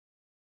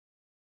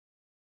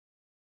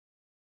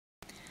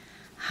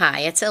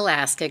Hi, it's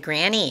Alaska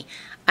Granny.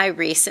 I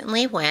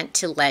recently went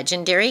to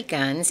Legendary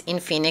Guns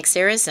in Phoenix,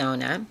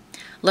 Arizona,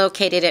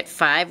 located at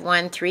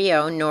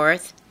 5130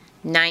 North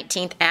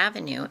 19th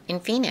Avenue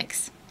in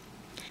Phoenix.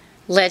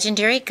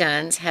 Legendary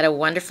Guns had a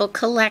wonderful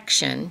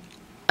collection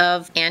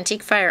of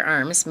antique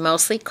firearms,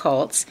 mostly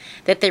Colts,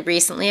 that they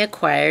recently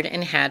acquired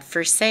and had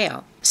for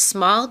sale.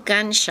 Small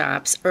gun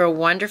shops are a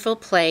wonderful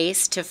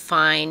place to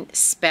find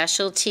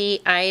specialty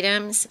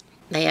items.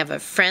 They have a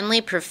friendly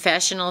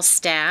professional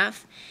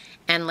staff,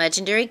 and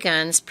Legendary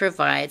Guns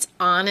provides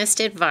honest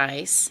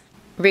advice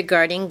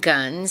regarding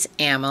guns,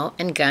 ammo,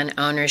 and gun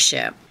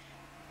ownership.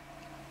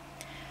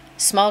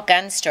 Small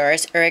gun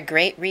stores are a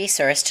great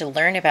resource to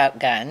learn about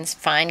guns,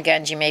 find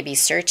guns you may be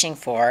searching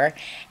for,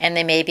 and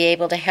they may be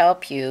able to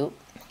help you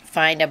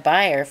find a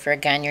buyer for a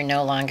gun you're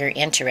no longer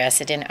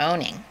interested in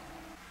owning.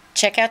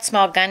 Check out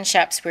small gun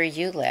shops where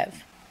you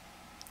live,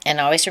 and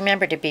always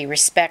remember to be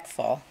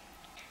respectful.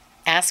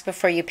 Ask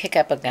before you pick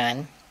up a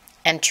gun,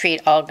 and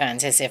treat all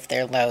guns as if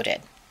they're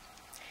loaded.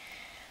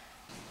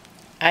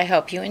 I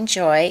hope you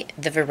enjoy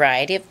the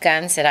variety of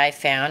guns that I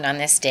found on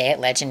this day at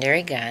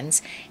Legendary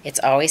Guns. It's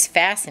always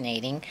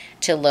fascinating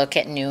to look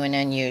at new and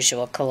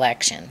unusual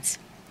collections.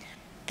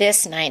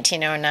 This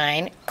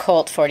 1909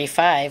 Colt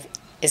 45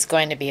 is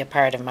going to be a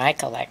part of my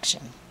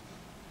collection.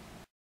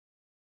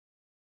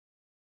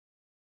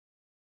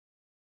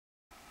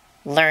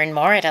 Learn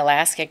more at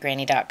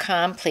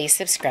alaskagranny.com. Please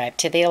subscribe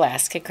to the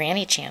Alaska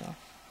Granny channel.